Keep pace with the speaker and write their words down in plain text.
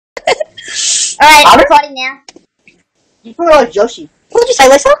Alright, it's recording now. You put it like Joshi. What did you say,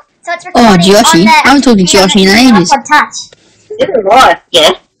 Lisa? So it's recording Joshi. I haven't talked to Joshi in ages. iPod Touch. Yeah, right.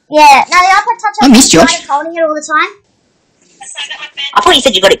 Yeah. Yeah, no, the iPod Touch, I miss Josh. holding it all the time. I thought you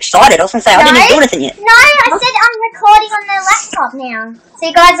said you got excited. I was going to say, I didn't even do anything yet. No, I said I'm recording on the laptop now. So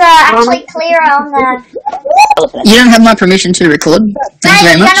you guys are actually clearer on the... You don't have my permission to record. Thank you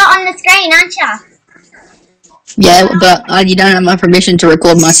very much. you're not on the screen, aren't you? Yeah, but you don't have my permission to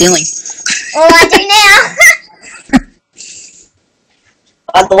record my ceiling. Well, I do now.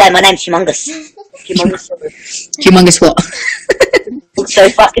 By the way, my name's Humongous. Humongous what? I'm so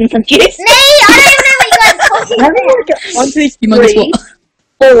fucking confused. Me? I don't even know what you guys are talking about. 1, 2, 3,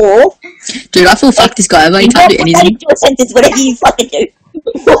 4. Dude, I feel fuck this guy. I can't do anything. Do a sentence, whatever you fucking do.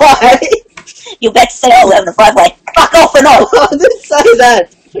 Why? You're about to say, oh, we're having a five-way. Fuck off and all. I didn't say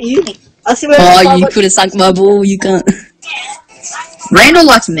that. You, I see oh, you could have sunk my ball. You can't. Randall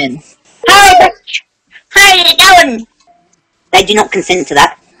likes men. Hey, how are you going? They do not consent to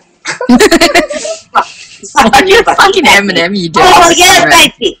that. You're fucking Eminem, you do. Oh, yeah,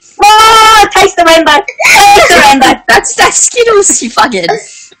 baby. Oh, taste the rainbow. Taste the rainbow. That's Skittles, you fucking.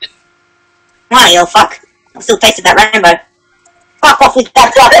 Why, you fuck? I still tasted that rainbow. Fuck off with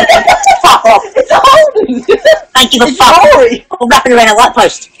that fucking. Fuck off. It's holding. Thank you for fuck. I'm wrapping around a light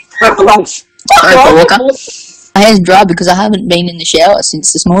post where it belongs. Sorry, Walker. My hair's dry because I haven't been in the shower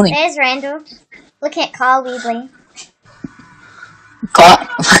since this morning. There's Randall. Looking at Kyle weirdly. God,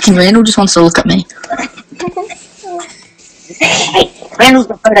 fucking Randall just wants to look at me. Hey, Randall's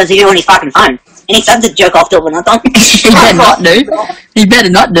got photos of you on his fucking phone. And he starts to jerk off to it when I don't. He better not do. He better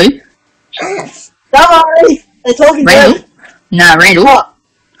not do. Don't worry. They're talking Randall? good. Nah, Randall. What?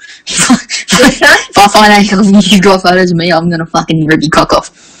 If I find out you got photos of me, I'm gonna fucking rip your cock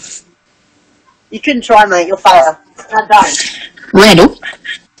off. You couldn't try, mate. You'll fail. No, don't. Randall?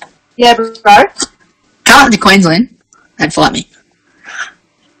 Yeah, bro. Come up to Queensland and fight me.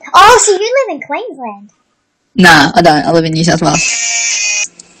 Oh, so you live in Queensland? Nah, I don't. I live in New South Wales.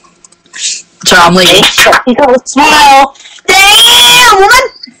 So I'm leaving. Smile! Damn, woman!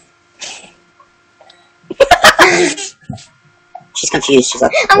 She's confused. She's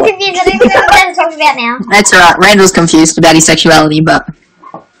like, I'm what? confused. I don't even know what I'm talking about now. That's alright. Randall's confused about his sexuality, but...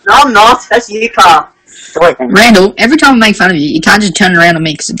 No, I'm not. That's you, Carl. Randall, every time I make fun of you, you can't just turn around on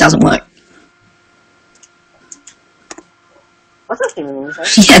me because it doesn't work. What's that thing in there?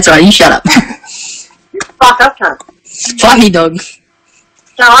 Yeah, that's right. You shut up. Fuck up, cunt. Fight me, dog.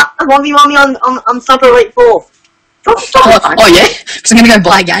 Shut up. 1v1 on Sniper Elite 4. Oh, yeah? So I'm gonna go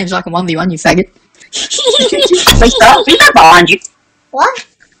buy games like a 1v1, you faggot. Lisa, who's that behind you? What?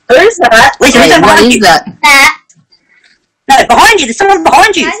 Who's that? Lisa, who's that behind you? That. No, behind you. There's someone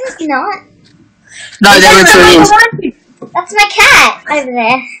behind you. No, there's not. No, there literally is. That's my cat over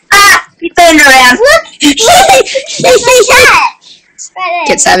there. Ah! You turned around. Look! That's my cat! Right there.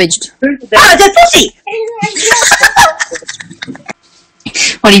 Get savaged. Who's the Oh, best? it's a pussy!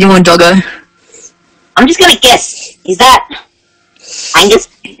 What are you doing, doggo? I'm just gonna guess. Is that... Angus?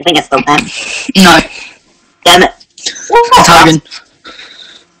 I think that's the name. No. Damn it. It's Hogan.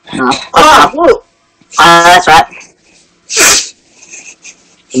 Oh, Ah, look. that's right.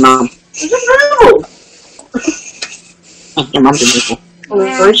 Your mum. It's a girl. Your mum's a beautiful. Oh,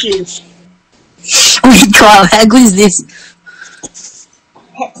 there she is. Oh, Kyle, how good is this?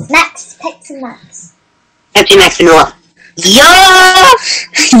 Pepsi Max. Pepsi Max Vanilla. Yeah!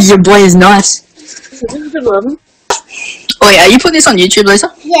 Your boy is nice. Oh yeah, are you putting this on YouTube,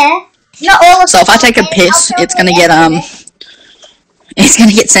 Lisa? Yeah. Not all of So if I take a piss, it's gonna get, it's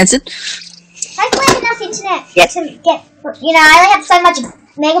gonna get censored? Hopefully I have enough internet to get, you know, I only have so much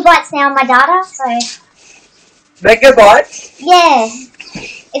megabytes now on my data, so... Megabytes? Yeah.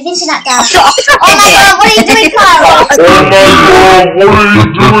 It's internet data. Oh my god, what are you doing, Kyle?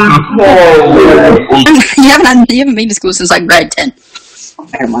 You haven't been to school since like grade 10.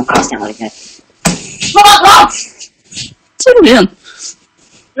 Better mind, pass down like that. Settle down.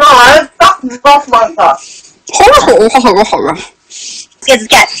 No, I fucking off my fuck. Get the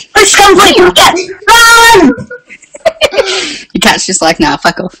cat. Push, come quick, cat. Run! Your cat's just like, nah,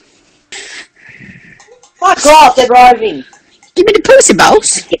 fuck off. Fuck off, they're driving. Give me the pussy,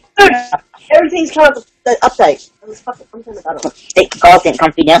 boss. Everything's coming up the update. I'm turning that on. Carl's getting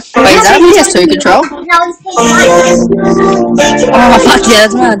comfy now. Wait, is that a PS2 control? No, it's PS1. Oh, fuck yeah,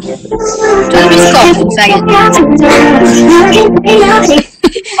 that's mad. Turn the music off, faggot.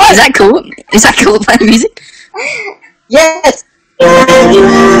 Is that cool? Is that cool playing music? Yes! No,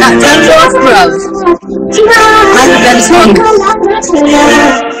 turn it off, bro. That's a better song.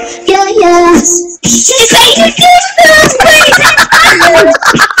 She's like,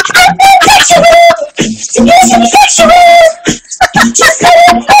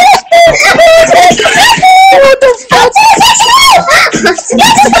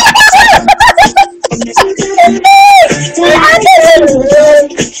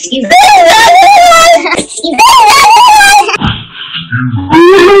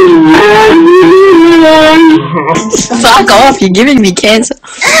 Fuck off, you're giving me cancer.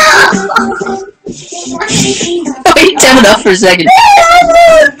 Wait, turn it off for a second.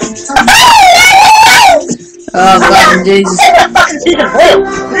 Oh, fucking Jesus.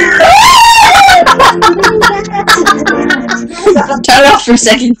 Turn it off for a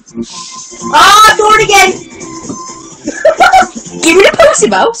second. Ah, do it again! Give me the pussy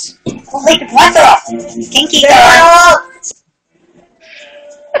mouse. I'll make the lights off! Kinky girl!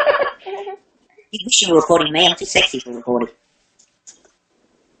 You wish you were recording me, I'm too sexy for recording.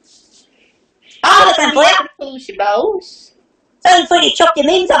 Ah, that's my boy! Pussy mouse. So funny, you chopped your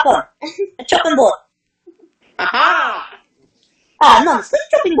means up on a chopping board. Aha! Ah, no, it's a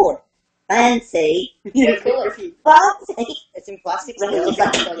chopping board. Fancy. Fancy. It's in plastic.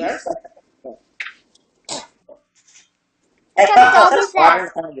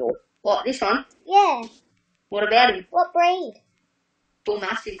 What, this one? Yeah. What about him? What breed? Bull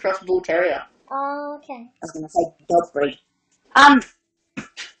Mastiff cross Bull Terrier. Oh, okay. I was going to say dog breed. Oh,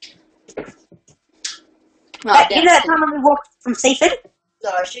 you know that time when we walked from Seaford? No,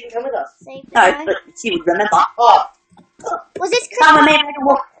 she didn't come with us. No, but she would remember. Oh. Was this Time when Christmas? me and Megan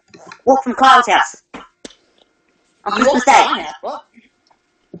walk from Kyle's house. On Christmas Day. What?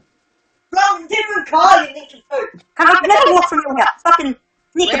 Wrong, different car, you think you food. Come on, never walk from your house. Fucking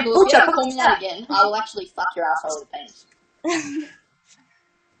Nick and Randall, if you Butcher. ever call me that again, I will actually fuck your asshole with a penis.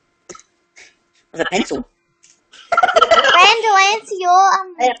 With a pencil. Randall, answer your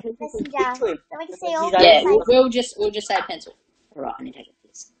messenger. Between. Then we can see all Yeah, the we'll just say pencil. Alright, I need to take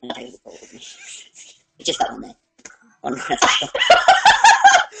this. I'm going to take this ball with me. It's just that one there. One right.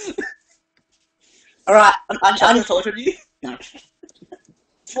 Alright, I didn't talk to you. No.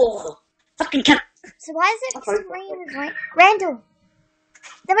 Oh, fucking cunt. So why is it Randall?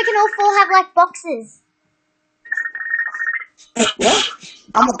 Then we can all four have like boxes. What?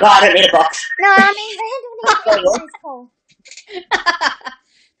 I'm a guy, I don't need a box. No, I mean Randall needs Paul.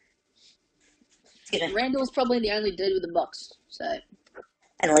 Randall's probably the only dude with a box, so.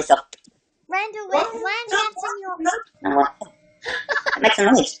 And Lisa. Randall, where's answering your... No, what? It makes a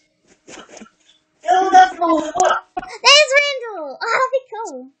noise. Oh, that's more. There's Randall! Oh, that'd be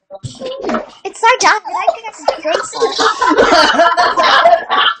cool. It's so dark, I don't think I can crease it.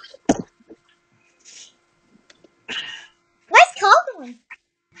 Where's Carl going?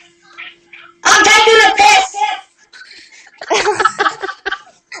 I'm taking a piss!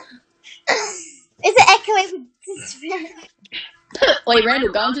 Is it echoing? Wait,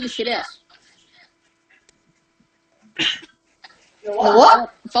 Randall, go into the shit house.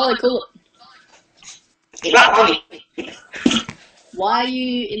 What? Follow cool. He's right on me. Why are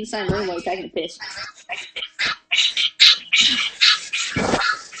you in the same room while you're taking a piss?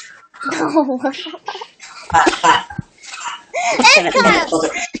 Bye.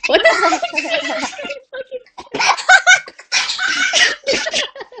 What the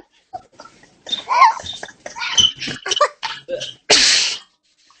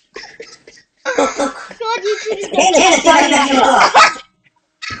God, you two just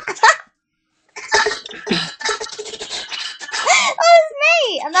Oh, it's me!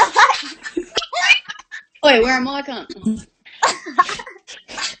 I'm not like... Wait, where am I? I can't.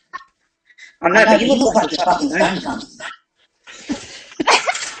 Oh no, but you look like you're fucking own cunt.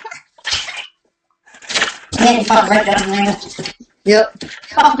 Yeah, you fucking right down there. Yep.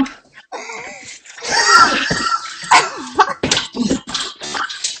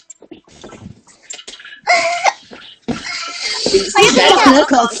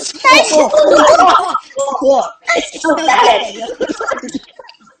 What? It's so bad.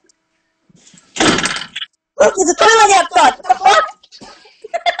 Look, there's a toilet outside. What the fuck?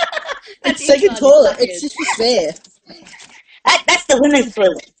 It's like a toilet. It's just for fair. That's the women's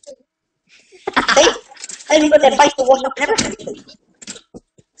toilet. See? They even got their face to wash up and everything.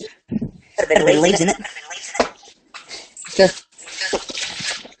 Got a bit of leaves in it.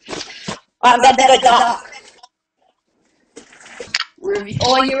 I'm about to go dark.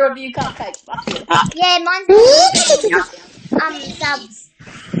 Oh, you review cupcakes. Fuck you. Yeah, mine's subs.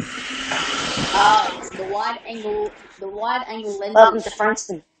 The wide angle lens. Welcome to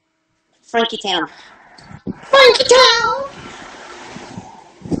Frankston. Frankie Town. Funky Town!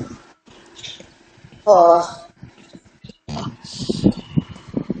 Oh.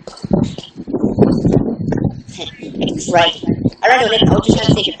 X-ray. I don't know, I'll just have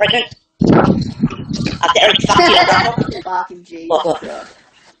to say you're pregnant. After Eric fucked you up. Fucking Jesus. What?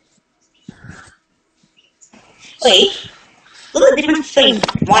 Wait. Look at the difference between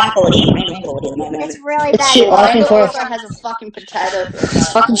white quality and random quality at the moment. It's really bad. shit, I can Randall also has a fucking potato.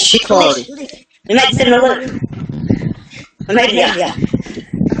 It's fucking shit quality. We made 7-Eleven. We made it, yeah.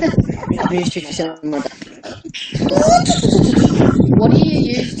 Use 50% of my What do you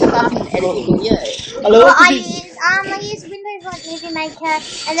use to fucking edit your video? Well, I use Windows like Movie Maker,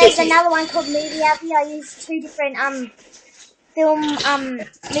 and there's another one called Movie Appy. I use 2 different film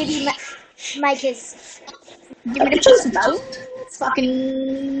movie makers. Give me the choice, no.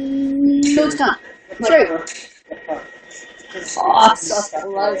 Fucking no, it's not. True. Oh, Oscar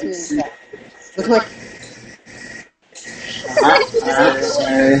loves me. Look like.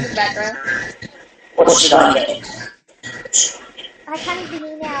 Background. What should I get? I can't even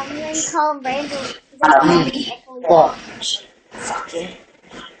hear now. I'm hearing Cole and Randall. What? Fuck yeah.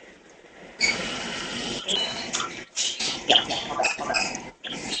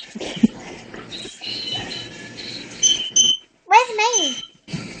 Where's me?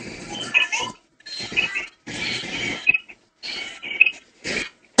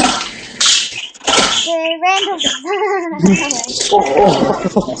 Randall.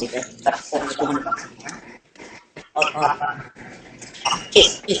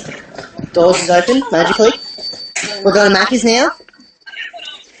 Doors is open magically. We're going to Macca's now.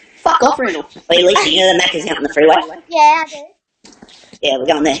 Fuck off, Randall. Wait, Lisa, you know the Macca's out on the freeway? Yeah, I do. Yeah, we're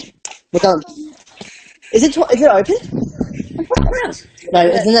going there. We're going. Is it open? No,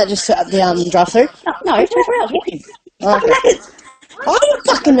 isn't that just the drive-through? No, it's 24 hours walking. Oh, okay. I don't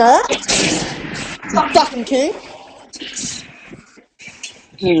fucking know that. You fucking coon.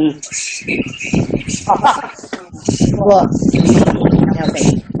 What?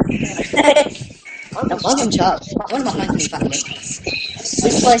 I'm in charge. One of my phones is fucking dead.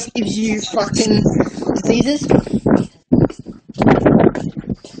 This place gives you fucking diseases.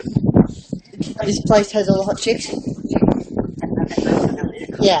 This place has all the hot chicks.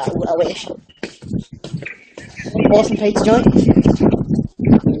 Yeah, I wish. Awesome pizza joint.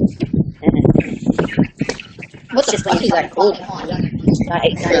 What the fuck is that called? I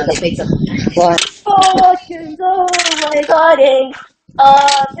ate the pizza. What? Fortune's always hiding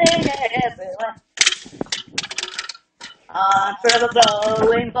everywhere. I'm forever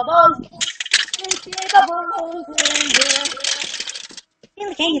blowing bubbles. Bubbles in the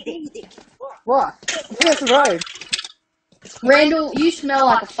air. What? Where's the road? Randall, you smell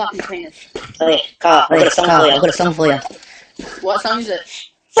like a fucking penis. Oh yeah, Carl, I've got a song for you. What song is it?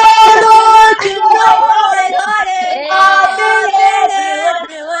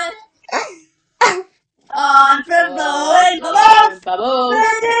 I'm from blowing bubbles. Bubbles.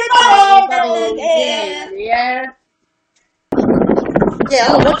 Yeah. Yeah,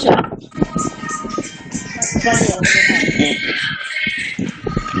 I'll watch it.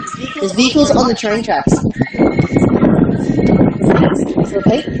 There's vehicles on the train tracks.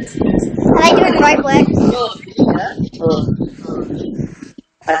 Repeat? Are they doing road work?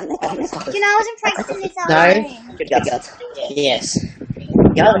 Do you know I was in Frankston this afternoon? No. Good God. Yes.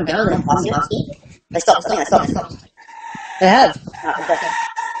 Go then. They stopped. They have.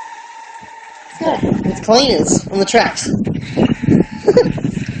 It's cleaners on the tracks.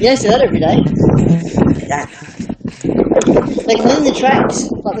 You don't see that every day. They clean the tracks.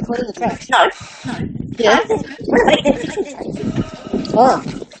 Like they clean the tracks. No. Yeah. Oh.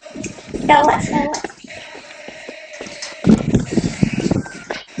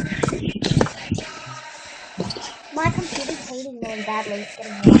 My computer's heating really badly.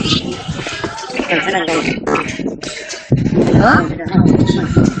 It's getting Huh?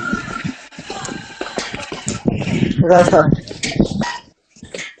 Right on.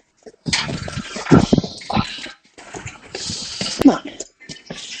 Come on.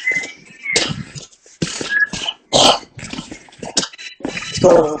 Let's go.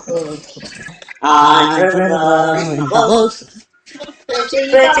 I'm bubbles.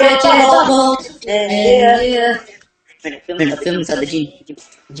 Bubbles. Yeah. Film inside the gym.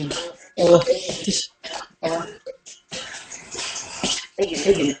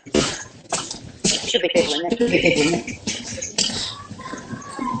 Should be people in there.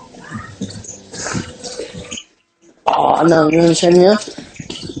 Oh, no, you're on the treadmill.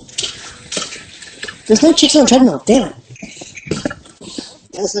 There's no chicks on the treadmill, damn it.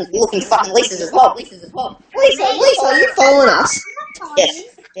 You're looking fucking Lisa's as well. Lisa, are you following us? Yes.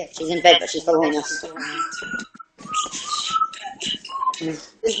 Yeah, she's in bed, but she's following us.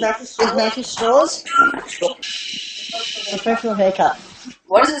 Is mattress straws? Professional haircut.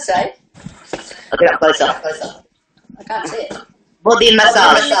 What does it say? I'll get up closer. I can't see it. Body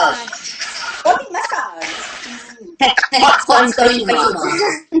massage. Body massage. Hot clothes facial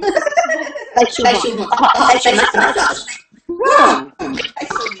massage. Wrong.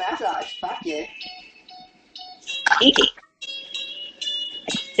 Facial massage. Fuck yeah. Easy.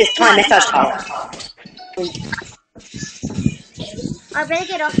 This time massage towel. I better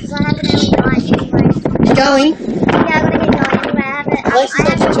get off because I have an early night anyway. You going? I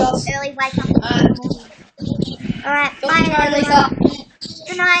have an early wake up in the morning. Alright, bye everyone.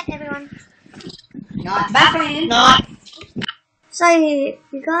 Good night, everyone. Night. Bye, friend. Night. So, you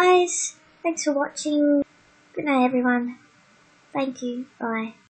guys, thanks for watching. Good night, everyone. Thank you. Bye.